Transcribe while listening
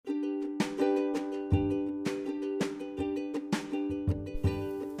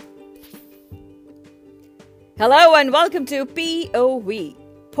Hello and welcome to POV,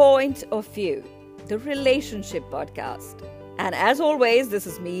 Point of View, the relationship podcast. And as always, this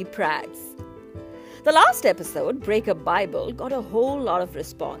is me, Prags. The last episode, Breakup Bible, got a whole lot of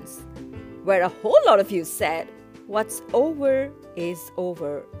response, where a whole lot of you said, what's over is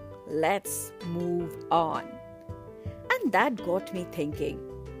over. Let's move on. And that got me thinking,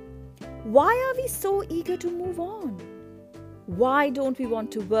 why are we so eager to move on? Why don't we want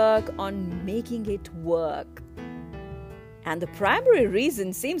to work on making it work? And the primary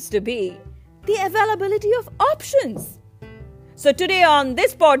reason seems to be the availability of options. So today on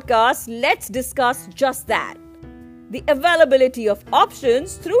this podcast, let's discuss just that. The availability of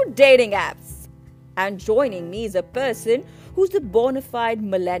options through dating apps. And joining me is a person who's the bona fide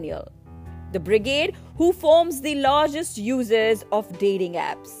millennial. The brigade who forms the largest users of dating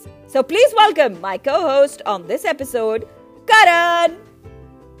apps. So please welcome my co-host on this episode, Karan.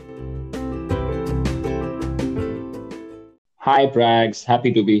 Hi, Prags.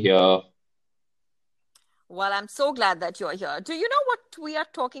 Happy to be here. Well, I'm so glad that you're here. Do you know what we are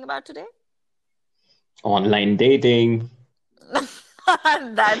talking about today? Online dating.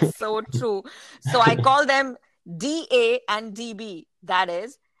 That's so true. So I call them DA and DB. That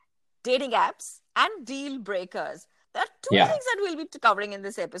is, dating apps and deal breakers. There are two things that we'll be covering in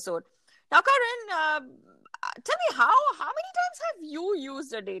this episode. Now, Karan, tell me how many times have you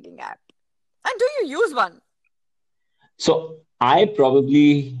used a dating app? And do you use one? So I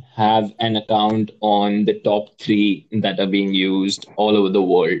probably have an account on the top 3 that are being used all over the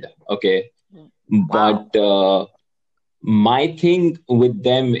world. Okay. Wow. But my thing with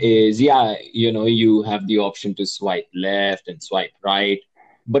them is, you have the option to swipe left and swipe right.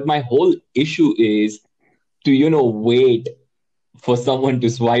 But my whole issue is to, wait for someone to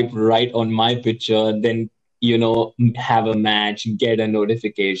swipe right on my picture, then, have a match, get a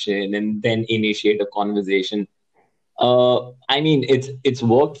notification, and then initiate a conversation. It's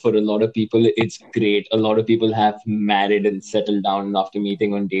worked for a lot of people. It's great. A lot of people have married and settled down after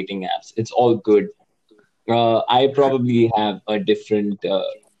meeting on dating apps. It's all good. I probably have a different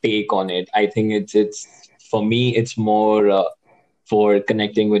take on it. I think it's for me, it's more for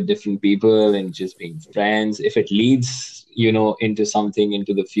connecting with different people and just being friends. If it leads, into something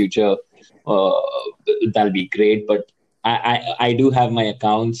into the future, that'll be great. But I do have my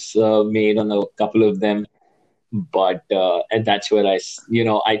accounts made on a couple of them. But and that's where I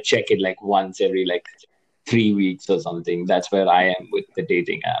check it like once every 3 weeks or something. That's where I am with the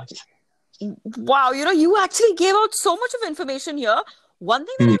dating apps. Wow, you actually gave out so much of information here. One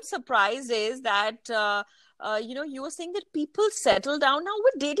thing that I'm surprised is that, you were saying that people settle down. Now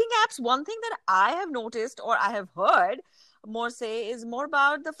with dating apps, one thing that I have noticed or I have heard more say is more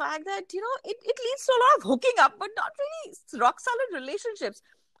about the fact that, it leads to a lot of hooking up, but not really rock solid relationships.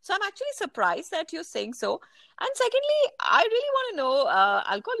 So I'm actually surprised that you're saying so. And secondly, I really want to know,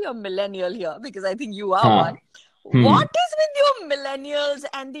 I'll call you a millennial here because I think you are one. What is with your millennials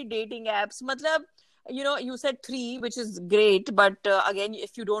and the dating apps? Matlab, you said 3, which is great. But again,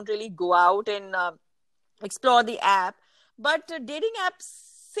 if you don't really go out and explore the app. But dating apps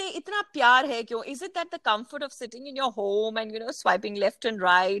say itna pyar hai kyun? Is it that the comfort of sitting in your home and, swiping left and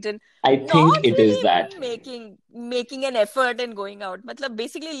right and I think it really is that. making an effort and going out? Matlab,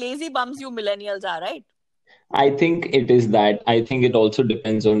 basically lazy bums you millennials are, right? I think it is that. I think it also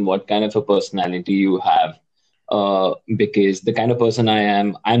depends on what kind of a personality you have. Because the kind of person I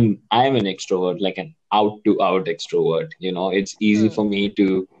am an extrovert, like an out extrovert. It's easy for me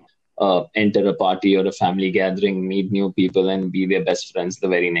to enter a party or a family gathering, meet new people, and be their best friends the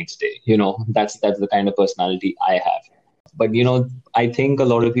very next day. That's the kind of personality I have. But I think a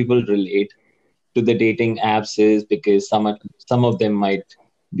lot of people relate to the dating apps is because some of them might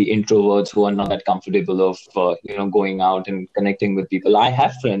be introverts who are not that comfortable of going out and connecting with people. I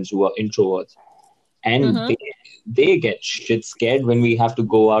have friends who are introverts, and they get shit scared when we have to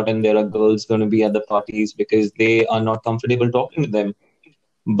go out and there are girls going to be at the parties because they are not comfortable talking to them.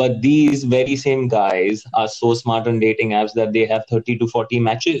 But these very same guys are so smart on dating apps that they have 30 to 40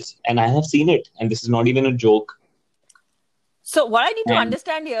 matches. And I have seen it. And this is not even a joke. So what I need to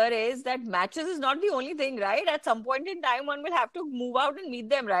understand here is that matches is not the only thing, right? At some point in time, one will have to move out and meet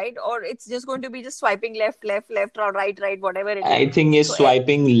them, right? Or it's just going to be just swiping left, or right, whatever it is. I think ये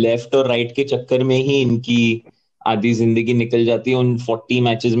swiping left और right के चक्कर में ही इनकी आधी जिंदगी निकल जाती है. उन 40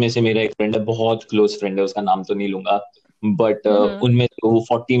 मैचेस में से मेरा एक फ्रेंड है, बहुत क्लोज फ्रेंड है, उसका नाम तो नहीं लूंगा. बट उनमें वो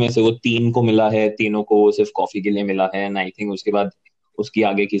 40 में से वो 3 को मिला है, तीनों को सिर्फ कॉफी के लिए मिला है. एंड आई थिंक उसके बाद उसकी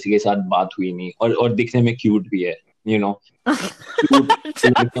आगे किसी के साथ बात हुई नहीं. और दिखने में क्यूट भी है.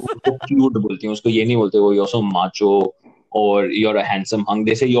 क्यूट बोलती हैं उसको, ये नहीं बोलते वो you're so macho or you're a handsome hunk.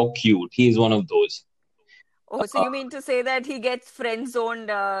 They say you're cute. He is one of those. Oh, so you mean to say that he gets friend zoned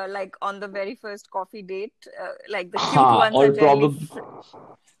like on the very first coffee date? Like the cute हाँ, ones are और generally probably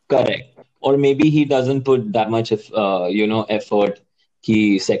correct. Or maybe he doesn't put that much of effort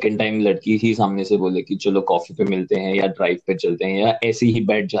कि second time लड़की ही सामने से बोले कि चलो कॉफी पे मिलते हैं या ड्राइव पे चलते हैं या ऐसे ही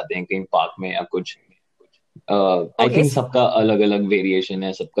बैठ जाते हैं कहीं पार्क में या कुछ. आई okay. थिंक सबका अलग अलग वेरिएशन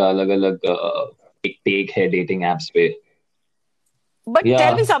है, सबका अलग अलग एक टेक है डेटिंग एप्स पे. But या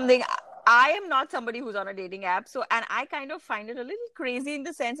tell me something. I am not somebody who's on a dating app, so and I kind of find it a little crazy in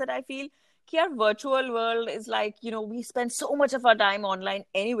the sense that I feel our virtual world is like, we spend so much of our time online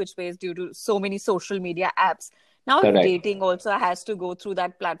any which ways due to so many social media apps. Now, if correct. dating also has to go through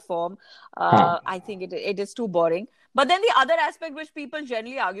that platform, हाँ. I think it is too boring. But then the other aspect which people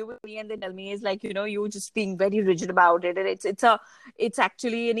generally argue with me and they tell me is like, you just being very rigid about it, and it's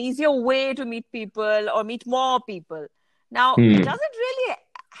actually an easier way to meet people or meet more people. Now, Hmm. does it really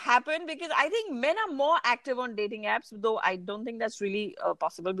happen? Because I think men are more active on dating apps, though I don't think that's really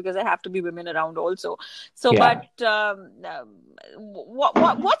possible because there have to be women around also. So, Yeah. but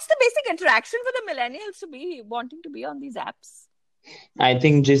what's the basic interaction for the millennials to be wanting to be on these apps? I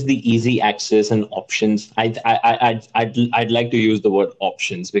think just the easy access and options. I'd like to use the word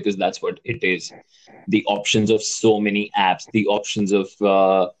options because that's what it is. The options of so many apps, the options of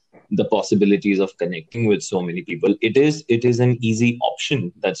the possibilities of connecting with so many people. It is an easy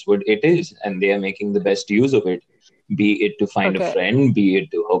option. That's what it is, and they are making the best use of it. Be it to find a Okay. friend, be it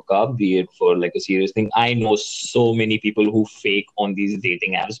to hook up, be it for like a serious thing. I know so many people who fake on these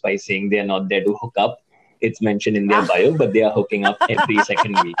dating apps by saying they are not there to hook up. It's mentioned in their bio, but they are hooking up every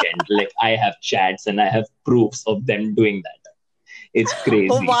second weekend. Like I have chats and I have proofs of them doing that. It's Oh,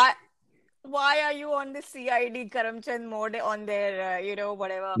 crazy. why are you on the CID Karamchand mode on their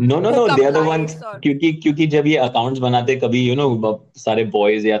whatever no no no, they hookup are the ones. lives or क्योंकि जब ये accounts बनाते कभी सारे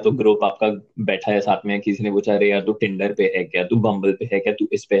boys या तो group आपका बैठा है साथ में, किसी ने पूछा अरे यार तू टिंडर पे है क्या, तू बम्बल पे है क्या, तू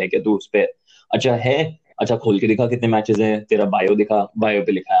इस पे है क्या, तू उस पे. अच्छा है. अच्छा खोल के दिखा कितने मैचेस हैं, तेरा बायो दिखा, बायो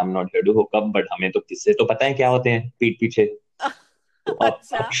पे लिखा है I am not here to hook up, but हमें तो किससे तो पता है क्या होते हैं पीठ पीछे. तो आप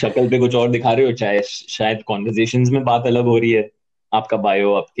अच्छा. शक्ल पे कुछ और दिखा रहे हो, चाहे शायद कॉन्वर्जेशंस में बात अलग हो रही है, आपका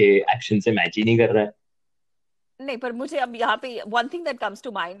बायो आपके एक्शन से मैच ही नहीं कर रहा है. नहीं, पर मुझे अब यहाँ पे one thing that comes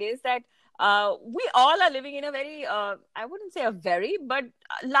to mind is that we all are living in a very I wouldn't say a very, but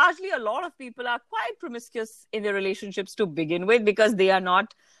largely a lot of people are quite promiscuous in their relationships to begin with because they are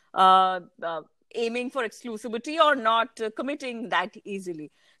not aiming for exclusivity or not committing that easily.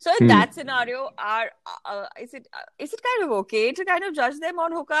 So in that scenario, is it kind of okay to kind of judge them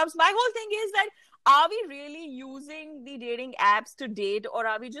on hookups? My whole thing is that are we really using the dating apps to date, or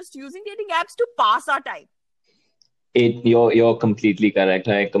are we just using dating apps to pass our time? You're completely correct.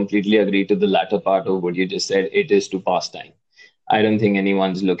 I completely agree to the latter part of what you just said. It is to pass time. I don't think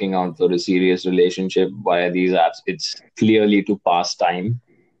anyone's looking out for a serious relationship via these apps. It's clearly to pass time.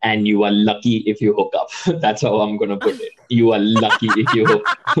 And you are lucky if you hook up. That's how I'm gonna put it. You are lucky if you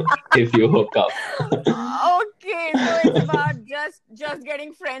if you hook up. Okay, so it's about just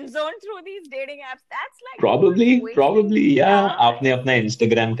getting friend zoned through these dating apps. That's like wasting. Probably, yeah. Yeah. आपने अपना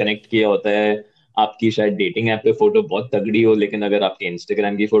Instagram connect किया होता है, आपकी शायद dating app पे photo बहुत तगड़ी हो, लेकिन अगर आपके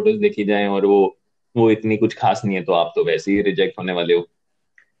इंस्टाग्राम की फोटोज देखी जाए और वो इतनी कुछ खास नहीं है, तो आप तो वैसे ही रिजेक्ट होने वाले हो.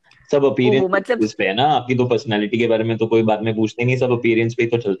 सब ओह, मतलब अपीयरेंस पे है ना, आपकी तो पर्सनालिटी के बारे में तो कोई बाद में पूछते नहीं, सब अपीयरेंस पे ही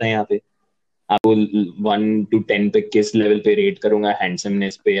तो चलता है यहाँ पे. आपको 1 to 10 पे किस लेवल पे रेट करूंगा,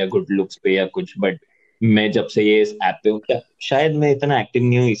 हैंडसमनेस पे या गुड लुक्स पे या कुछ. बट मैं जब से ये इस ऐप पे हूँ, शायद मैं इतना एक्टिव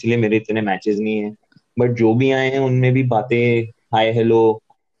नहीं हूँ इसलिए मेरे इतने मैचेस नहीं है, बट जो भी आए हैं उनमें भी बातें हाय हेलो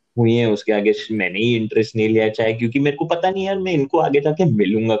हुई है, उसके आगे मैंने ही इंटरेस्ट नहीं लिया, चाहे क्योंकि मेरे को पता नहीं यार मैं इनको आगे जाके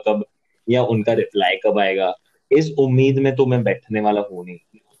मिलूंगा कब या उनका रिप्लाई कब आएगा, इस उम्मीद में तो मैं बैठने वाला हूँ नहीं.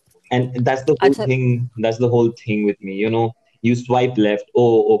 And अच्छा. that's the whole thing with me, you swipe left,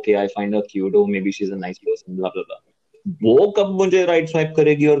 oh okay, I find her cute, oh maybe she's a nice person, blah blah blah. वो कब मुझे राइट स्वाइप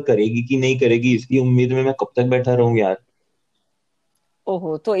करेगी और करेगी कि नहीं करेगी, इसकी उम्मीद में मैं कब तक बैठा रहूं यार.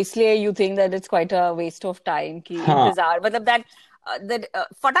 ओहो, तो इसलिए you think that it's quite a waste of time कि हाँ. इंतजार, मतलब that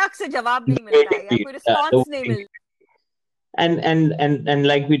फटाक से जवाब नहीं The मिलता waiting है या कोई period, रिस्पॉन्स नहीं मिलता. and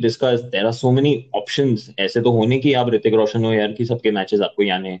like we discussed, there are so many options. ऐसे तो होने की आप ऋतिक रोशन हो यार कि सबके मैचेस आपको ही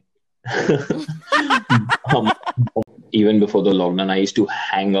आने हैं. um, even before the lockdown, I used to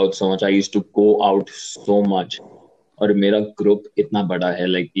hang out so much. I used to go out so much. और मेरा ग्रुप इतना बड़ा है,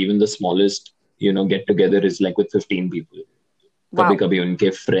 like even the smallest, get together is like with 15 people. कभी Wow. कभी उनके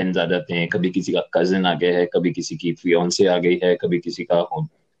friends आ जाते हैं, कभी किसी का कजिन आ गया है, कभी किसी की फियांसे आ गई है, कभी किसी का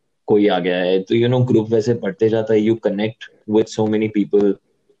कोई आ गया है, तो ग्रुप वैसे बढ़ते जाता है. You connect with so many people.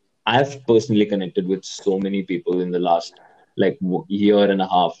 I've personally connected with so many people in the last like year and a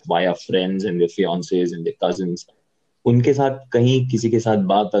half via friends and their fiancés and their cousins. उनके साथ कहीं किसी के साथ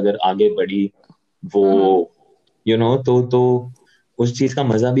बात अगर आगे बढ़ी वो तो उस चीज का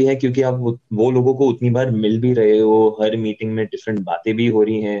मजा भी है क्योंकि आप वो लोगों को उतनी बार मिल भी रहे हो, हर मीटिंग में डिफरेंट बातें भी हो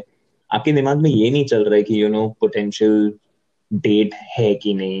रही हैं, आपके दिमाग में ये नहीं चल रहा है कि पोटेंशियल डेट है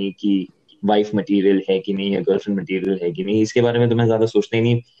कि नहीं, कि वाइफ मटेरियल है कि नहीं, या गर्लफ्रेंड मटेरियल है कि नहीं, इसके बारे में तो मैं ज्यादा सोचता ही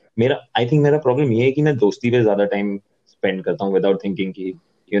नहीं. आई थिंक मेरा प्रॉब्लम ये है कि मैं दोस्ती पे ज्यादा टाइम स्पेंड करता हूँ विदाउट थिंकिंग कि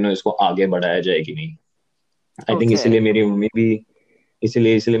इसको आगे बढ़ाया जाए कि नहीं. I think Okay. इसीलिए मेरी मम्मी भी,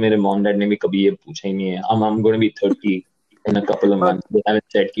 इसलिए मेरे मॉम डैड ने भी कभी ये पूछा ही नहीं है. I'm going to be 30 in a couple of months. They haven't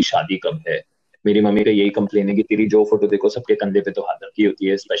said कि शादी कब है. मेरी मम्मी का यही कंप्लेन है कि तेरी जो फोटो देखो सबके कंधे पे तो हाथ रखी होती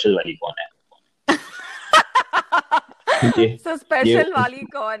है, स्पेशल वाली कौन है. ये So ये special wali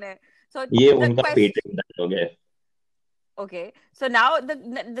kaun hai? So ये the उनका question. पेटेंट डायलॉग है. Okay, so now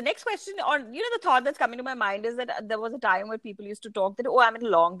the next question, or the thought that's coming to my mind is that there was a time where people used to talk that, oh, I'm in a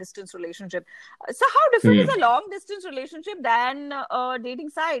long distance relationship. So how different is a long distance relationship than a dating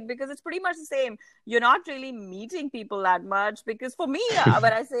site? Because it's pretty much the same. You're not really meeting people that much. Because for me,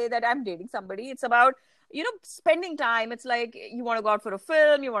 when I say that I'm dating somebody, it's about spending time. It's like you want to go out for a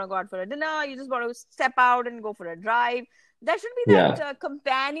film, you want to go out for a dinner, you just want to step out and go for a drive. There should be that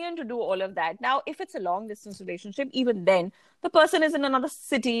companion to do all of that. Now, if it's a long distance relationship, even then, the person is in another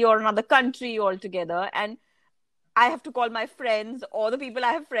city or another country altogether, and I have to call my friends or the people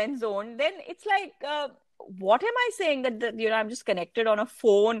I have friend zoned, then it's like, what am I saying that I'm just connected on a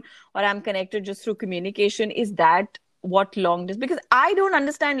phone or I'm connected just through communication? Is that what long distance? Because I don't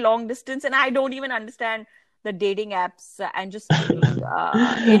understand long distance, and I don't even understand the dating apps and just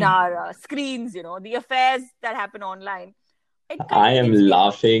in our screens, the affairs that happen online. I am It's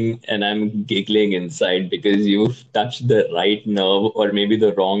laughing and I'm giggling inside because you've touched the right nerve or maybe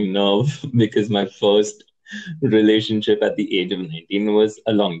the wrong nerve because my first relationship at the age of 19 was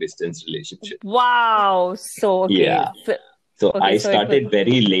a long distance relationship. wow. So okay, Yeah. So okay. I So it was started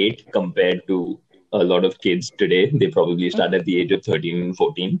very late compared to a lot of kids today. They probably start at the age of 13 and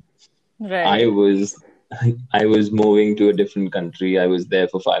 14. I right. was I was moving to a different country. I was there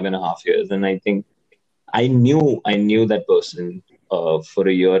for 5.5 years, and I think I knew that person for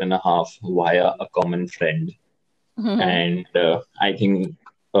a year and a half via a common friend. And I think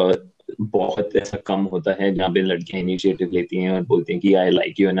बहुत ऐसा कम होता है जहाँ पे लड़कियां initiative लेती हैं और बोलती हैं कि I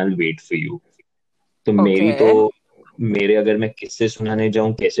like you and I wait for you. तो Okay. मेरे अगर मैं किससे सुनाने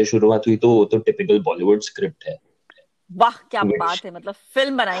जाऊं कैसे शुरुआत हुई, तो वो तो टिपिकल बॉलीवुड स्क्रिप्ट है. वाह क्या Which, बात है, मतलब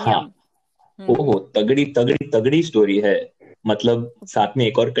फिल्म बनाएंगे हाँ, हम. ओहो, तगड़ी तगड़ी तगड़ी स्टोरी है. मतलब साथ में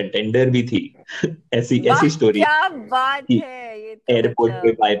एक और कंटेंडर भी थी. ऐसी वाह ऐसी स्टोरी क्या बात कि है, ये तो एयरपोर्ट पे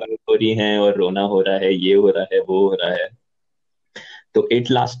मतलब. बाय बाय हो रही हैं और रोना हो रहा है, ये हो रहा है, वो हो रहा है. So it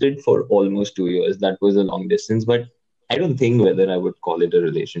lasted for almost 2 years. That was a long distance, but I don't think whether I would call it a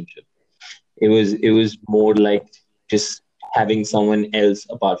relationship. It was more like just having someone else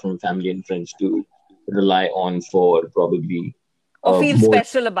apart from family and friends to rely on for probably Or feel more,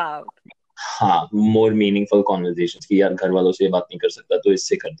 special about. हाँ, more meaningful conversations. कि यार घर वालों से बात नहीं कर सकता तो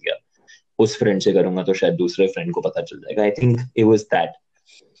इससे कर दिया, उस फ्रेंड से करूंगा तो शायद दूसरे फ्रेंड को पता चल जाएगा. I think it was that.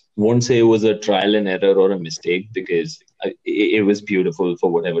 Won't say it was a trial and error or a mistake because it was beautiful for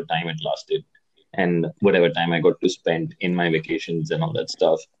whatever time it lasted and whatever time I got to spend in my vacations and all that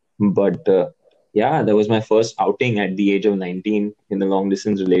stuff. But yeah, that was my first outing at the age of 19 in a long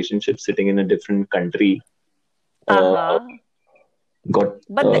distance relationship, sitting in a different country. Uh,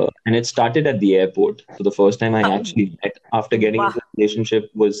 Uh-huh. and it started at the airport. So the first time I uh, actually met after getting wow. into a relationship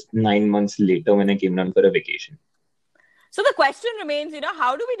was 9 months later when I came down for a vacation. So the question remains,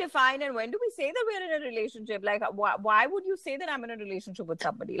 how do we define and when do we say that we're in a relationship? Like, why would you say that I'm in a relationship with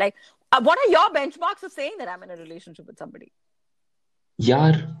somebody? Like, what are your benchmarks of saying that I'm in a relationship with somebody?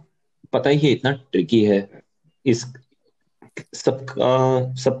 यार पता ही है, इतना tricky है. इस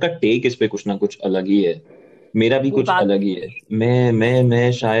सबका take इस पे कुछ ना कुछ अलग ही है. मेरा भी ये कुछ बात. अलग ही है.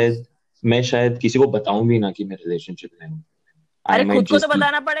 मैं शायद किसी को बताऊं भी ना कि मैं रिलेशनशिप में हूँ. आई अरे माइट खुद को तो जस्ट,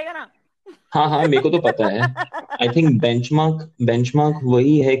 बताना पड़ेगा ना. हाँ हाँ, मेरे को तो पता है. आई थिंक बेंचमार्क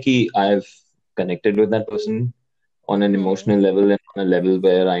वही है कि I have connected with that person on an emotional level and on a level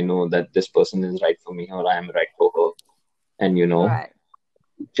where I know that this person is right for me or I am right for her, and Right.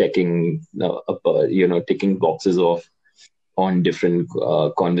 checking ticking boxes off on different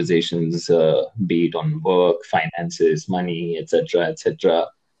conversations, be it on work, finances, money, etc., etc.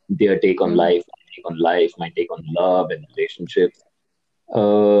 Their take on life, my take on life, my take on love and relationships.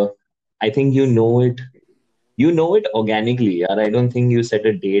 Uh, I think you know it. You know it organically, यार. I don't think you set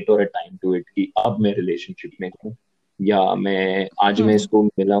a date or a time to it कि अब मैं relationship में हूँ या मैं आज मैं इसको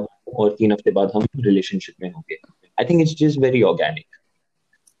मिला हूँ और 3 हफ्ते बाद हम relationship में होंगे. I think it's just very organic.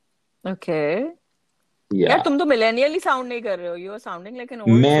 Okay. यार Yeah. तुम तो मिलेनियल ही साउंड नहीं कर रहे हो. You are sounding like an old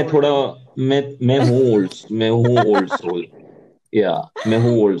मैं soul थोड़ा now. मैं हूँ ओल्ड सोल. या मैं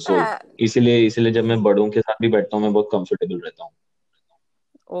हूँ ओल्ड सोल. Uh, इसीलिए इसीलिए जब मैं बड़ों के साथ भी बैठता हूँ मैं बहुत कंफर्टेबल रहता हूँ.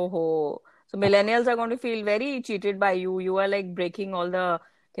 oh, so millennials are going to feel very cheated by you. You are like breaking all the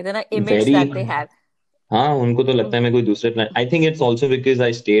कहते हैं ना image very. that they have. हाँ, उनको तो लगता है मैं कोई दूसरे plan. I think it's also because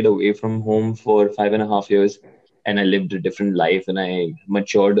I stayed away from home for 5.5 years and I lived a different life and I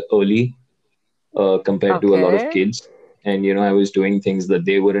matured early compared to a lot of Okay. kids. And I was doing things that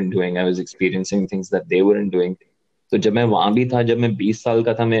they weren't doing. I was experiencing things that they weren't doing. तो जब मैं वहां भी था, जब मैं 20 साल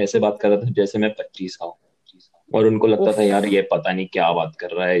का था, मैं ऐसे बात कर रहा था जैसे मैं 25 का हूँ. और उनको लगता था यार Oof. ये पता नहीं क्या बात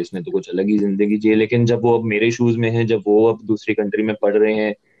कर रहा है, इसने तो कुछ अलग ही जिंदगी जी है. लेकिन जब वो अब मेरे शूज में है, जब वो अब दूसरी कंट्री में पढ़ रहे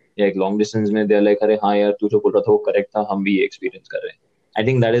हैं या एक लॉन्ग डिस्टेंस में, दे लाइक अरे हाँ यार तू जो बोल रहा था वो करेक्ट था, हम भी ये एक्सपीरियंस कर रहे हैं. I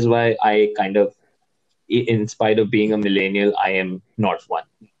think that is why I kind of, in spite of being a millennial, I am not one,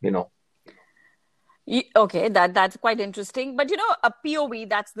 you know. Okay, that's quite interesting. But a POV,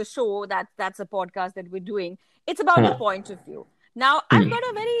 that's the show, that's a podcast that we're doing. It's about the हाँ. point of view. Now, I've got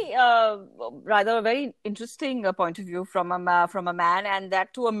a very rather a very interesting point of view from a man, and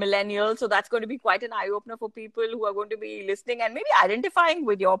that to a millennial. So that's going to be quite an eye opener for people who are going to be listening and maybe identifying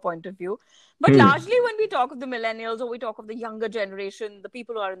with your point of view. But largely, when we talk of the millennials or we talk of the younger generation, the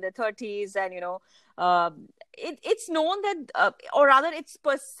people who are in their 30s, and it's known that, or rather, it's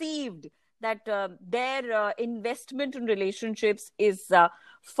perceived that their investment in relationships is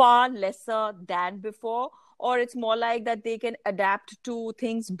far lesser than before, or it's more like that they can adapt to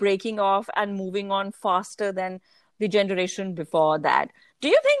things breaking off and moving on faster than the generation before that.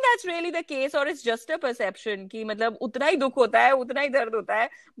 Do you think that's really the case, or it's just a perception कि मतलब उतना ही दुख होता है, उतना ही दर्द होता है,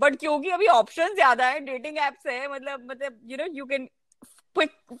 but क्योंकि अभी ऑप्शंस ज्यादा है, डेटिंग एप्स है, मतलब you can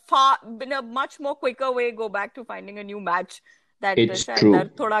quick far in a much more quicker way go back to finding a new match, that It's शायद true.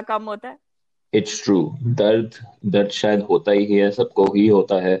 दर्द थोड़ा कम होता है. It's true. दर्द दर्द शायद होता ही है, सबको ही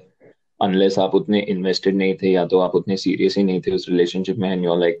होता है. अनलेस आप उतने इन्वेस्टेड नहीं थे या तो आप उतने सीरियस ही नहीं थे उस रिलेशनशिप में, एंड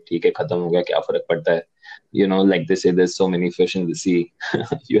यू आर लाइक ठीक है खत्म हो गया, क्या फर्क पड़ता है. Like they say, there's so many fish in the sea.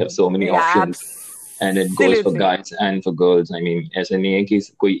 You have so many Yeah, options. And it goes for absolutely. guys and for girls. I mean, ऐसा नहीं है कि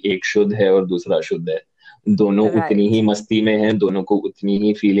कोई एक शुद्ध है और दूसरा अशुद्ध है. दोनों उतनी ही Right. मस्ती में हैं, दोनों को उतनी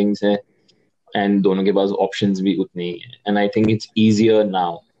ही फीलिंग्स हैं, and दोनों के पास ऑप्शंस भी उतने ही हैं. And I think it's easier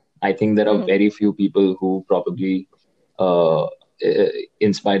now. I think there are very few people who probably, uh,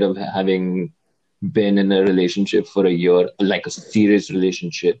 in spite of having been in a relationship for a year, like a serious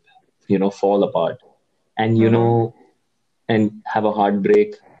relationship, fall apart. And, and have a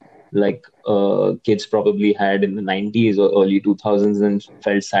heartbreak like kids probably had in the 90s or early 2000s, and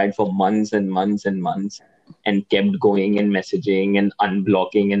felt sad for months and months and months, and kept going and messaging and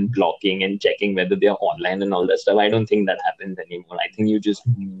unblocking and blocking and checking whether they're online and all that stuff. I don't think that happens anymore. I think you just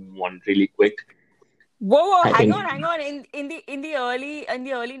move on really quick. Whoa, I hang think on, hang on. In the early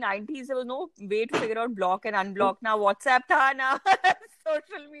 90s, there was no way to figure out block and unblock. Now WhatsApp था, ना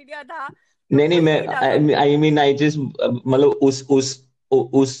social media था, तो नहीं कुछ मैं नहीं था तो. आई मीन आई जस्ट मतलब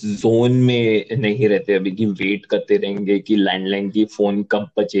उस जोन में नहीं रहते अभी कि वेट करते रहेंगे कि लैंडलाइन की फोन कब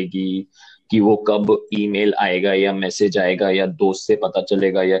बचेगी, कि वो कब ईमेल आएगा या मैसेज आएगा या दोस्त से पता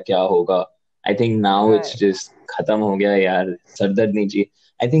चलेगा या क्या होगा. I think now it's Right. Just खत्म हो गया यार, सरदर्द नहीं चाहिए.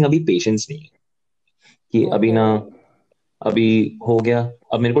 आई थिंक अभी पेशेंस नहीं है कि अभी ना, Oh. अभी हो गया,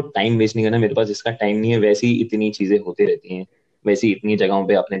 अब मेरे को टाइम वेस्ट नहीं करना, मेरे पास इसका टाइम नहीं है. वैसे ही इतनी चीजें होती रहती हैं, वैसे ही इतनी जगहों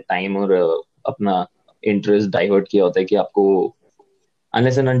पे अपने टाइम और अपना इंटरेस्ट डाइवर्ट किया होता है कि आपको,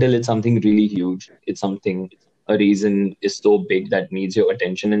 unless and until it's something really huge, it's something, a reason is so big that needs your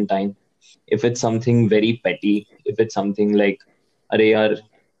attention and time. If it's something very petty, if it's something like अरे यार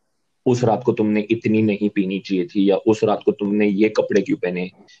उस रात को तुमने इतनी नहीं पीनी चाहिए थी, या उस रात को तुमने ये कपड़े क्यों पहने,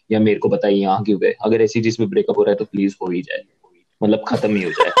 या मेरे को बताइए यहाँ क्यों गए, अगर ऐसी चीज में ब्रेकअप हो रहा है तो प्लीज हो ही जाए, मतलब खत्म ही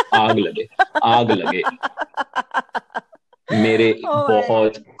हो जाए, आग लगे, आग लगे. मेरे Oh my.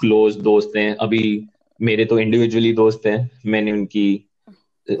 बहुत क्लोज दोस्त हैं अभी, मेरे तो इंडिविजुअली दोस्त हैं, मैंने उनकी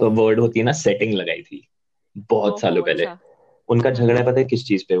वर्ड होती है ना सेटिंग लगाई थी बहुत ओहो, सालों पहले. अच्छा. उनका झगड़ा पता है किस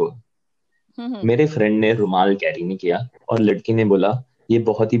चीज पे हुआ? हम्म. मेरे फ्रेंड ने रुमाल कैरी नहीं किया और लड़की ने बोला ये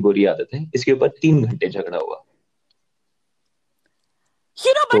बहुत ही बुरी आदत है, इसके ऊपर 3 घंटे झगड़ा हुआ.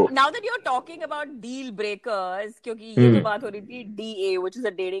 तो But now that you're talking about deal breakers, क्योंकि ये तो बात हो रही थी DA, which is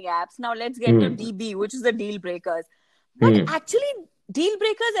the dating apps. Now let's get to DB, which is the deal breakers. But actually, deal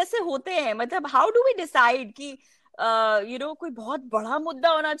breakers ऐसे होते हैं. मतलब how do we decide कि कोई बहुत बड़ा मुद्दा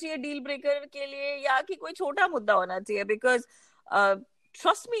होना चाहिए डील ब्रेकर के लिए, या कि कोई छोटा मुद्दा होना चाहिए? Because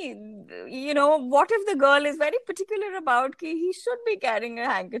trust me, what if the girl is very particular about कि he should be carrying a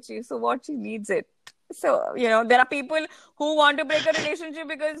handkerchief, so what she needs it. So, there are people who want to break a relationship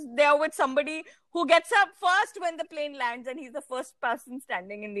because they are with somebody who gets up first when the plane lands and he's the first person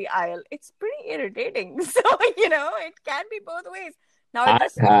standing in the aisle. It's pretty irritating. So, it can be both ways. Now, I at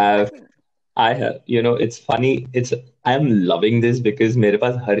this, I have think, I have, it's funny. I am loving this because मेरे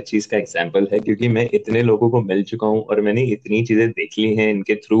पास हर चीज का example है क्योंकि मैं इतने लोगों को मिल चुका हूँ और मैंने इतनी चीजें देख ली हैं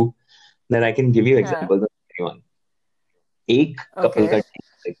इनके through that I can give you हाँ, examples of anyone. एक कपल का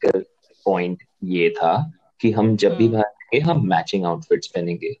okay. पॉइंट ये था कि हम जब भी Hmm. बाहर जाएंगे हम मैचिंग आउटफिट्स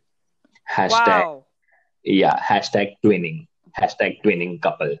पहनेंगे. Hashtag Wow. या हैशटैग ट्विनिंग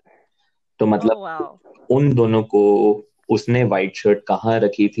कपल. तो Oh, मतलब wow. उन दोनों को उसने व्हाइट शर्ट कहाँ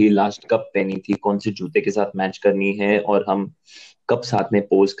रखी थी, लास्ट कब पहनी थी, कौन से जूते के साथ मैच करनी है और हम कब साथ में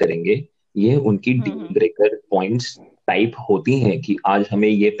पोज करेंगे, ये उनकी deal Hmm. Breaker points type होती हैं कि आज हमें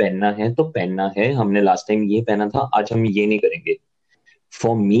ये पहनना है तो पहनना है, हमने लास्ट टाइम ये पहना था आज हम ये नहीं करेंगे.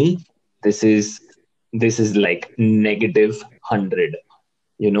 For me this is this is like -100.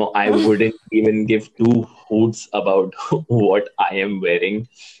 I wouldn't even give two hoots about what I am wearing.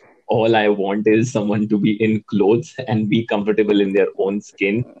 All I want is someone to be in clothes and be comfortable in their own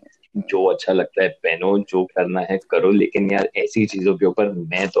skin. जो अच्छा लगता है पहनो, जो करना है करो, लेकिन यार ऐसी चीजों के ऊपर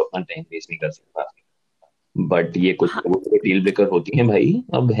मैं तो अपना टाइम वेस्ट नहीं कर सकता. बट ये कुछ लोगों के डील ब्रेकर होती हैं भाई,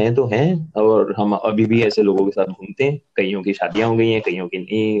 अब हैं तो हैं. और हम अभी भी ऐसे लोगों के साथ घूमते हैं, कईयों की शादियां हो गई हैं, कईयों की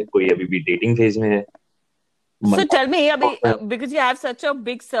नहीं, कोई अभी भी डेटिंग फेज में है. So मजाक tell me, तो because you have such a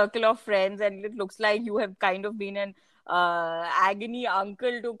big circle of friends, and it looks like you have kind of been an agony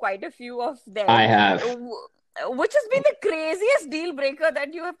uncle to quite a few of I them. have. Which has been the craziest deal breaker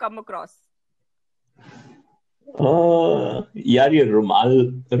that you have come across? यार ये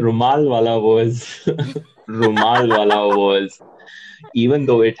रुमाल वाला was रुमाल वाला was, even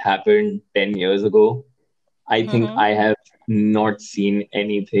though it happened 10 years ago, I think Mm-hmm. I have not seen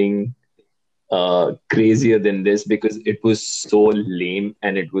anything crazier than this because it was so lame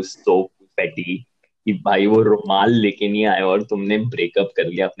and it was so petty कि भाई वो रुमाल लेके नहीं आए और तुमने ब्रेकअप कर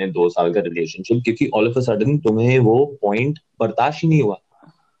लिया अपने 2 साल का रिलेशनशिप क्योंकि ऑल ऑफ अ सडन तुम्हें वो पॉइंट बर्दाश्त ही नहीं हुआ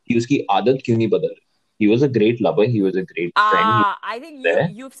कि उसकी आदत क्यों नहीं बदल रही. He was a great lover, he was a great friend, he I think was there.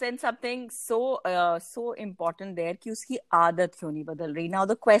 you've said something so important there कि उसकी आदत क्यों नहीं बदल रही. Now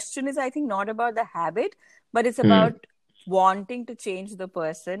the question is, I think, not about the habit, but it's Hmm. about wanting to change the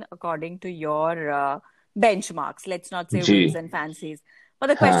person according to your benchmarks. Let's not say ji. whims and fancies. But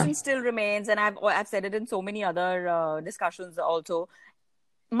the हाँ. question still remains, and I've said it in so many other discussions also.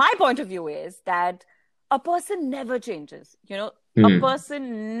 My point of view is that a person never changes. A Hmm. person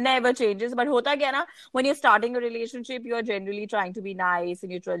never changes. But hota kya na, when you're starting a relationship, you're generally trying to be nice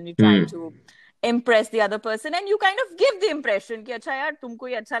and you're generally trying Hmm. to impress the other person, and you kind of give the impression कि अच्छा यार तुमको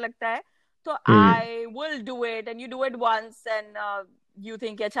ये अच्छा लगता है तो Hmm. I will do it, and you do it once, and you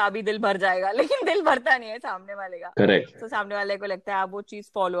think कि अच्छा अभी दिल भर जाएगा, लेकिन दिल भरता नहीं है सामने वाले का. Correct. So सामने वाले को लगता है आप वो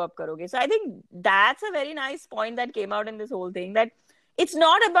चीज फॉलो अप करोगे. So I think that's a very nice point that came out in this whole thing, that it's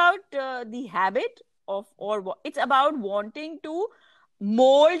not about the habit of, or it's about wanting to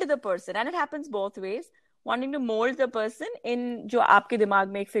mold the person, and it happens both ways. Wanting to mold the person in जो आपके दिमाग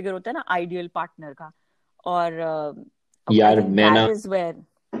में एक figure होता है ना ideal partner का. और I यार think that is where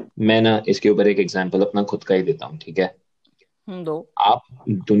मैं ना इसके ऊपर एक एग्जांपल अपना खुद का ही देता हूँ, ठीक है. दो. आप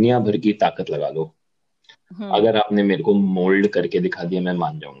दुनिया भर की ताकत लगा लो, अगर आपने मेरे को मोल्ड करके दिखा दिया मैं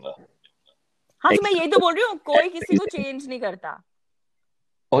मान जाऊंगा. हाँ तो मैं यही तो बोल रही हूँ, कोई किसी को चेंज नहीं करता.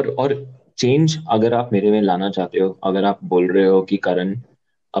 और चेंज अगर आप मेरे में लाना चाहते हो, अगर आप बोल रहे हो कि करण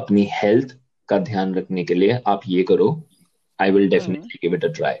अपनी हेल्थ का ध्यान रखने के लिए आप ये करो, I will definitely give it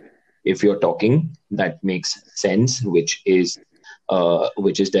a try. If you're talking that makes sense, which is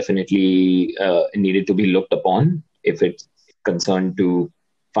definitely needed to be looked upon, if it's concerned to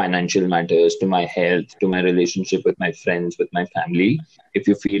financial matters, to my health, to my relationship with my friends, with my family, if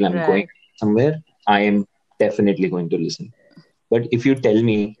you feel I'm going somewhere, I am definitely going to listen. But if you tell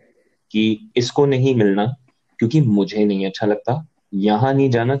me कि इसको नहीं मिलना क्योंकि मुझे नहीं अच्छा लगता, यहाँ नहीं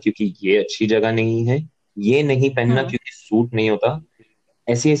जाना क्योंकि ये अच्छी जगह नहीं है, ये नहीं पहनना क्योंकि सूट नहीं होता,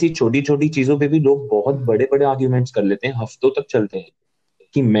 ऐसी ऐसी छोटी छोटी चीजों पे भी लोग बहुत बड़े बड़े आर्ग्यूमेंट्स कर लेते हैं, हफ्तों तक चलते हैं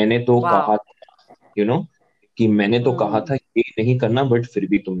कि मैंने तो कहा था, कि मैंने तो कहा था ये नहीं करना बट फिर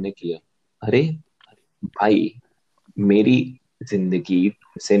भी तुमने किया. अरे भाई, मेरी जिंदगी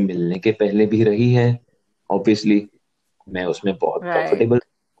तुमसे मिलने के पहले भी रही है, ऑब्वियसली मैं उसमें बहुत कंफर्टेबल.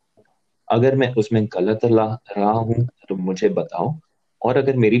 अगर मैं उसमें गलत रहा हूं तो मुझे बताओ, और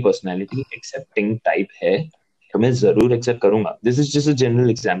अगर मेरी पर्सनालिटी एक्सेप्टिंग टाइप है तो मैं जरूर एक्सेप्ट करूंगा. This is just a general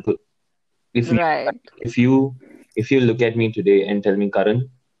example. If you look at me today and tell me, Karan,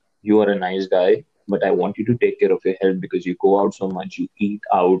 you are a nice guy, but I want you to take care of your health because you go out so much, you eat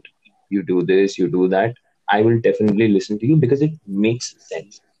out, you do this, you do that, I will definitely listen to you because it makes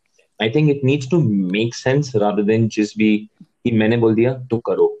sense. I think it needs to make sense rather than just be कि मैंने बोल दिया तो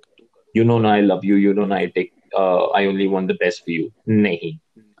करो. You know I love you. You know I only want the best for you. नहीं,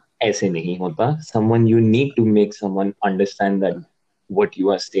 ऐसे नहीं होता. Someone, you need to make someone understand that what you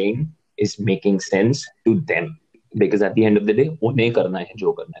are saying is making sense to them. Because at the end of the day, उन्हें करना है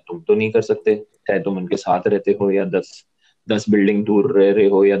जो करना है. तुम तो नहीं कर सकते. चाहे तुम उनके साथ रहते हो या 10 बिल्डिंग दूर रह रहे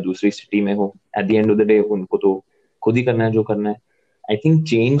हो या दूसरी सिटी में हो. At the end of the day, उनको तो खुद ही करना है जो करना है. I think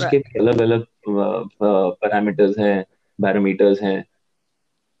change के अलग अलग पैरामीटर्स हैं, बैरोमीटर्स हैं.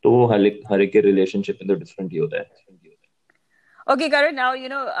 तो हर एक के रिलेशनशिप में तो डिफरेंट ही होता है. Okay, Karan, now,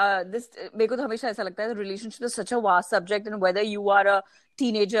 this, मेरे को तो हमेशा ऐसा लगता है, relationship is such a vast subject, and whether you are a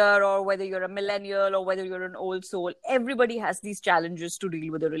teenager or whether you're a millennial or whether you're an old soul, everybody has these challenges to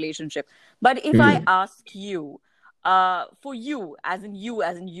deal with a relationship. But if I ask you, for you, as in you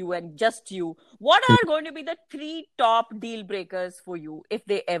and just you, what are going to be the 3 top deal breakers for you, if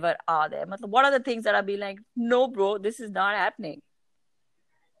they ever are there? What are the things that are being like, no, bro, this is not happening?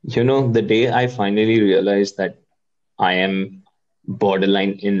 The day I finally realized that I am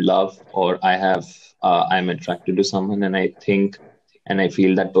borderline in love, or I'm attracted to someone, and I think and I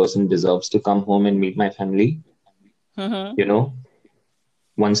feel that person deserves to come home and meet my family.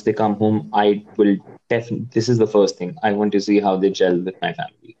 Once they come home, I will definitely, this is the first thing. I want to see how they gel with my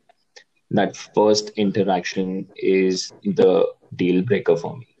family. That first interaction is the deal breaker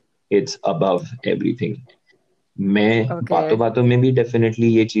for me. It's above everything. मैं बातों में भी definitely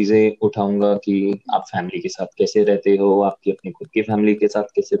ये चीजें उठाऊंगा कि आप family के साथ कैसे रहते हो, आपकी अपनी खुद की फैमिली के साथ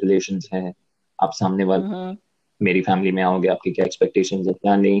कैसे रिलेशंस हैं, आप सामने वाले मेरी फैमिली में आओगे, आपकी क्या एक्सपेक्टेशंस है,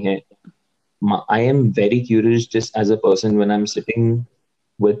 क्या नहीं है. I am very curious just as a person when I'm sitting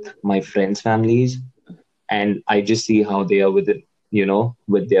with my friends' families and I just see how they are with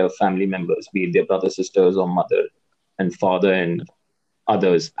with their family members, be it their brothers, sisters, or mother and father and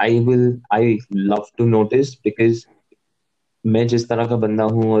others. I love to notice because मैं जिस तरह का बंदा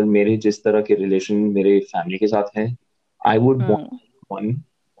हूँ और मेरे जिस तरह के रिलेशन मेरे फैमिली के साथ हैं, I would want one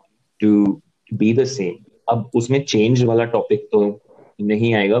to be the same. अब उसमें change वाला topic तो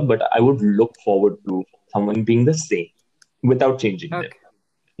नहीं आएगा, but I would look forward to someone being the same without changing them.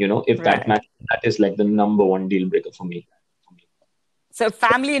 If that matches, that is like the number one deal breaker for me. So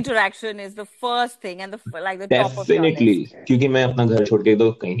family interaction is the first thing and the top of your list. Definitely, क्योंकि मैं अपना घर छोड़ के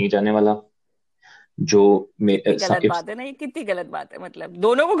तो कहीं नहीं जाने वाला. जो गलत बात है ना, ये कितनी गलत बात है.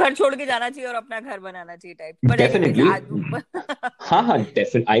 दोनों को घर छोड़ के जाना चाहिए और अपना घर बनाना चाहिए टाइप. Definitely. हाँ,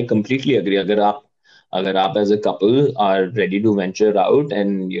 definitely. I completely agree. अगर आप as a couple are ready to venture out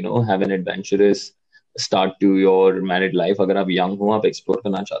and have an adventurous start to your married life, अगर आप young हो, आप explore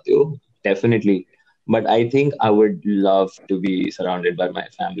करना चाहते हो, definitely. But I think I would love to be surrounded by my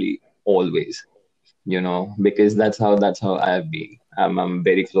family always, because that's how I have been. I'm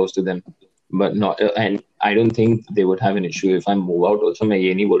very close to them, but not, and I don't think they would have an issue if I move out. Also, मैं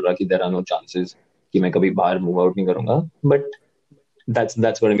ये नहीं बोल रहा कि there are no chances कि मैं कभी बाहर move out नहीं करूँगा. But that's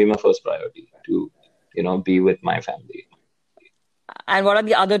going to be my first priority, to be with my family. And what are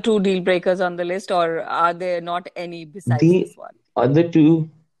the other 2 deal breakers on the list, or are there not any besides this one? Other 2,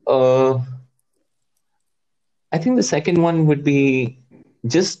 I think the second one would be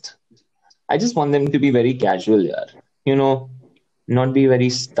I just want them to be very casual, yaar. Not be very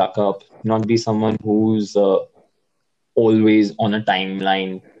stuck up, not be someone who's always on a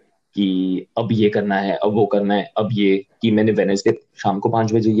timeline कि अब ये करना है, अब वो करना है, अब ये कि मैंने वेडनेसडे शाम को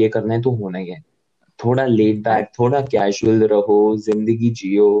 5 बजे ये करना है तो होना ही है. थोड़ा लेड बैक, थोड़ा कैजुअल रहो, जिंदगी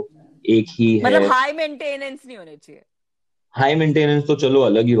जियो, एक ही है. हाई मेंटेनेंस नहीं होने चाहिए. हाई मेंटेनेंस तो चलो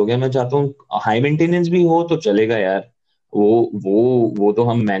अलग ही हो गया. मैं चाहता हूँ हाई मेंटेनेंस भी हो तो चलेगा यार. वो तो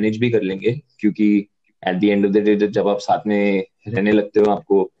हम मैनेज भी कर लेंगे, क्योंकि at the end of the day जब आप साथ में रहने लगते हो,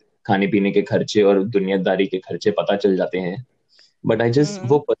 आपको खाने पीने के खर्चे और दुनियादारी के खर्चे पता चल जाते हैं. बट आई जस्ट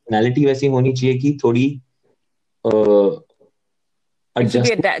वो पर्सनैलिटी वैसी होनी चाहिए कि थोड़ी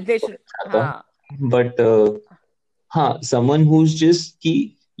बट हाँ, someone who's just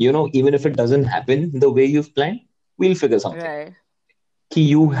कि even if it doesn't happen the way you've planned, we'll figure something. Right. Ki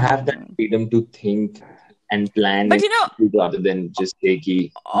you have that freedom to think and plan, but rather than just say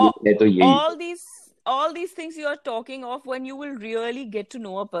ki all these things you are talking of, when you will really get to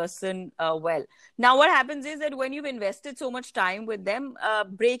know a person well. Now what happens is that when you've invested so much time with them,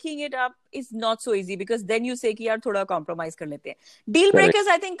 breaking it up is not so easy, because then you say ki yaar thoda compromise kar lete hain. Deal breakers,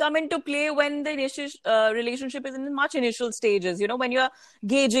 I think, come into play when the initial relationship is in much initial stages, when you're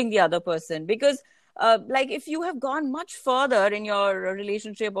gauging the other person, because like if you have gone much further in your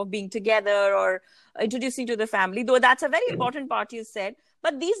relationship of being together or introducing to the family, though that's a very important part you said,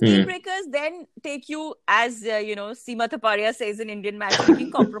 But these deal Hmm. breakers then take you, as Seema Taparia says in Indian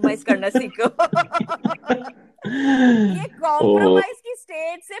matchmaking, compromise करना सीखो. ये Oh, compromise की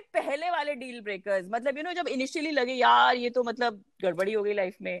stage से पहले वाले deal breakers, मतलब जब initially लगे यार ये तो मतलब गड़बड़ी हो गई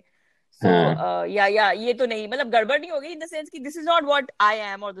लाइफ में. सो हाँ, या ये तो नहीं, मतलब गड़बड़ नहीं हो गई इन द सेंस कि this is not what I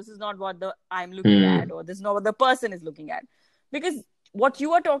am, और this is not what the I am looking at, hmm, और this is not what the person is looking at. Because what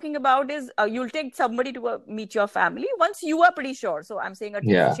you are talking about is you'll take somebody to meet your family once you are pretty sure. So I'm saying at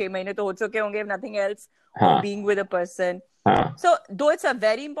least yeah, 6 महीने तो हो चुके होंगे, if nothing else, of हाँ, being with a person. हाँ. So, though it's a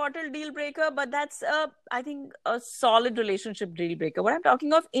very important deal breaker, but that's I think a solid relationship deal breaker. What I'm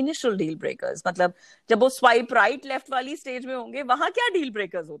talking of initial deal breakers, मतलब जब वो swipe right left वाली stage में होंगे, वहाँ क्या deal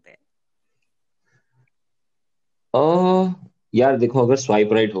breakers होते हैं? Uh, यार देखो, अगर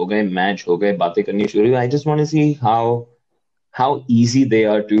स्वाइप राइट हो गए, मैच हो गए, बातें करनी शुरू, I just want to C how easy they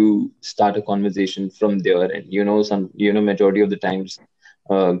are to start a conversation from there. And majority of the times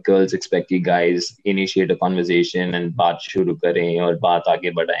girls expect कि guys initiate a conversation and बात शुरू करें और बात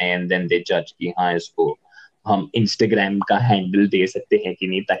आगे बढ़ाएं, and then they judge कि हाँ, इसको हम इंस्टाग्राम का हैंडल दे सकते हैं कि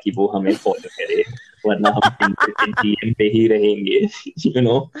नहीं, ताकि वो हमें फॉलो करे, वरना हम टिंडर के डीएम पे ही रहेंगे. you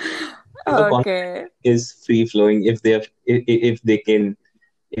know if a Okay. is free flowing, if they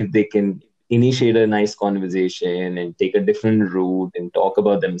can initiate a nice conversation and take a different route and talk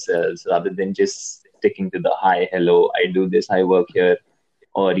about themselves rather than just sticking to the hi hello, I do this, I work here,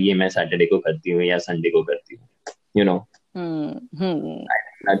 और ये मैं Saturday को करती हूँ या Sunday को करती हूँ. you know Hmm.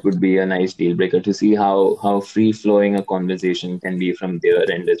 that would be a nice deal breaker, to see how free flowing a conversation can be from their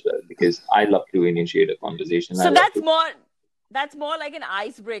end as well, because I love to initiate a conversation. I So love that's to. more that's more like an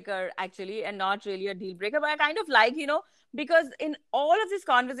icebreaker actually, and not really a deal breaker. But I kind of like, because in all of this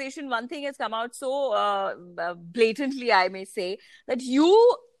conversation, one thing has come out so blatantly, I may say, that you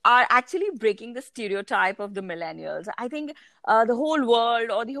are actually breaking the stereotype of the millennials. I think the whole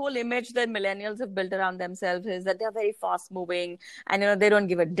world, or the whole image that millennials have built around themselves, is that they're very fast moving, and they don't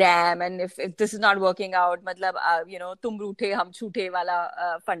give a damn. And if this is not working out, matlab, tum roothe hum choote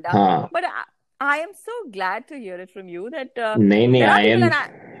wala funda. हाँ. But I am so glad to hear it from you that नहीं नहीं, there are I people, am and I'm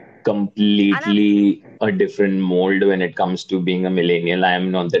completely a different mold when it comes to being a millennial. I am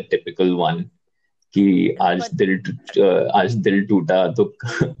not the typical one कि but आज दिल टूटा तो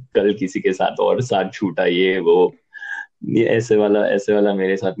कल किसी के साथ और साथ छूटा, ये ऐसे वाला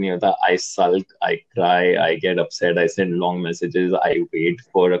मेरे साथ नहीं होता. I sulk, I cry, I get upset, I send long messages, I wait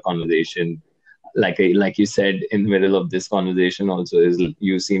for a conversation. Like you said in the middle of this conversation also, is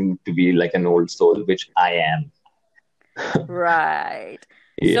you seem to be like an old soul, which I am. right.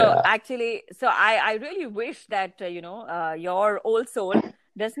 So Yeah. actually, so I really wish that your old soul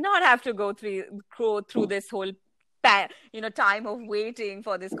does not have to go through this whole time of waiting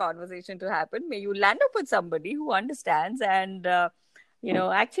for this conversation to happen. May you land up with somebody who understands and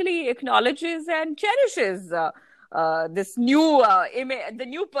actually acknowledges and cherishes this new image, the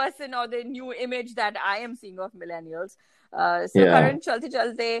new person, or the new image that I am seeing of millennials. So Yeah. Karan, chalte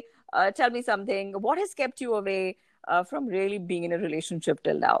chalte, tell me something. What has kept you away from really being in a relationship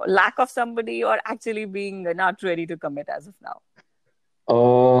till now? Lack of somebody, or actually being not ready to commit as of now?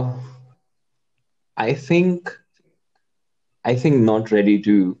 Uh, I think I think not ready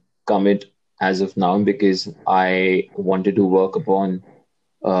to commit as of now, because I wanted to work upon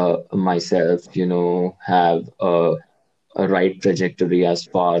myself, have a right trajectory as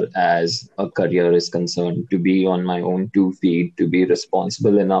far as a career is concerned, to be on my own 2 feet, to be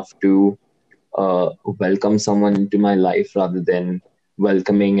responsible enough to welcome someone into my life, rather than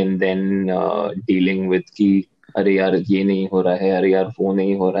welcoming and then dealing with कि अरे यार ये नहीं हो रहा है, अरे यार वो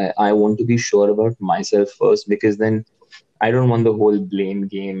नहीं हो रहा है. I want to be sure about myself first, because then I don't want the whole blame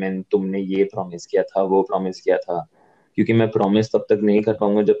game and तुमने ये promise किया था, वो promise किया था, क्योंकि मैं promise तब तक नहीं कर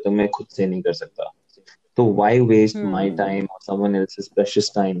पाऊंगा जब तक मैं खुद से नहीं कर सकता. So why waste my Hmm. time or someone else's precious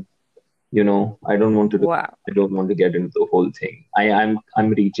time? I don't want to do. Wow. I don't want to get into the whole thing. I'm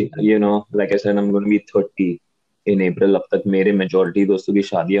reaching. Like I said, I'm going to be 30 in April. अब तक मेरे majority दोस्तों की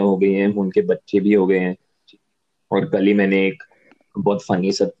शादियां हो गई हैं, उनके बच्चे भी हो गए हैं. और कल ही मैंने एक बहुत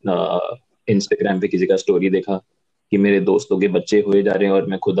फनी सा इंस्टाग्राम पे किसी का स्टोरी देखा कि मेरे दोस्तों के बच्चे हुए जा रहे हैं और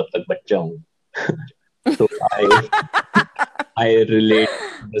मैं खुद अब तक बच्चा हूँ. So I relate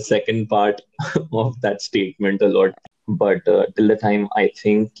the second part of that statement a lot. But till the time I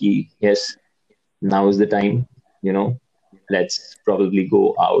think yes, now is the time, you know, let's probably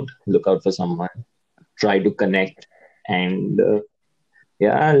go out, look out for someone, try to connect, and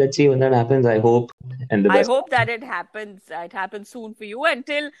Yeah, let's see when that happens. I hope. And the I best. hope that it happens. It happens soon for you.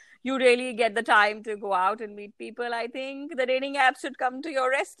 Until you really get the time to go out and meet people, I think the dating apps should come to your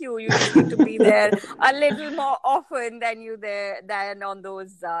rescue. You just need to be there a little more often than on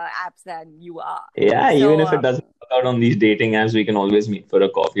those apps than you are. Yeah, even So if it doesn't work out on these dating apps, we can always meet for a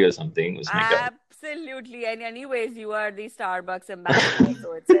coffee or something. Usme kya hai? absolutely. And anyways, you are the Starbucks ambassador,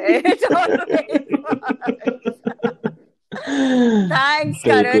 so it's always works. Thanks,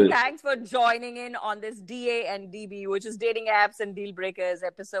 Karan. Bilkul. Thanks for joining in on this DA and DB, which is dating apps and deal breakers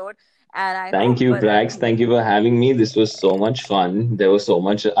episode. And I Thank hope you, that Prax. Thank you for having me. This was so much fun. There was so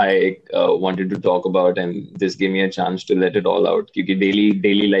much I wanted to talk about, and this gave me a chance to let it all out. क्योंकि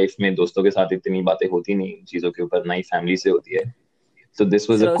daily life में दोस्तों के साथ इतनी बातें होती नहीं इन चीजों के ऊपर, ना ही family से होती है. So this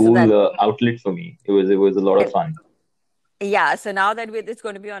was a so that cool outlet for me. It was a lot of fun. yeah. So now that it's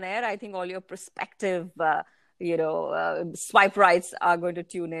going to be on air, I think all your prospective swipe rights are going to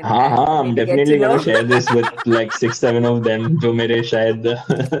tune in हाँ and हाँ, I'm maybe get definitely to know. gonna share this with like 6-7 of them जो मेरे शायद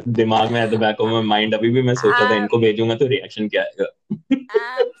दिमाग में at the back of my mind अभी भी मैं सोचा था इनको भेजूंगा तो reaction क्या आएगा.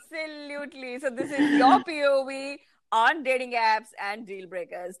 Absolutely. So this is your POV on dating apps and deal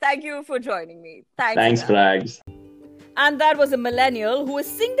breakers. Thank you for joining me. Thanks, Anand. Prags. And that was a millennial who is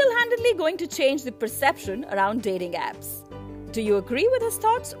single-handedly going to change the perception around dating apps. Do you agree with his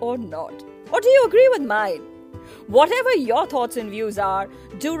thoughts or not? Or do you agree with mine? Whatever your thoughts and views are,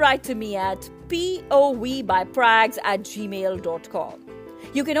 do write to me at povbyprags@gmail.com.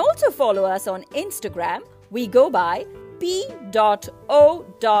 You can also follow us on Instagram. We go by p.o.we.prags.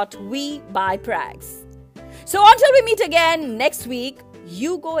 So until we meet again next week,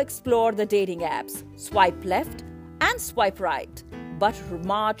 you go explore the dating apps. Swipe left and swipe right, but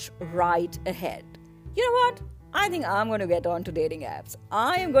march right ahead. You know what? I think I'm going to get on to dating apps.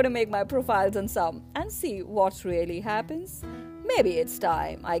 I am going to make my profiles on some and see what really happens. Maybe it's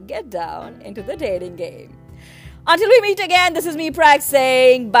time I get down into the dating game. Until we meet again, this is me, Prag,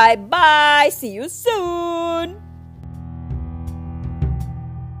 saying bye-bye. See you soon.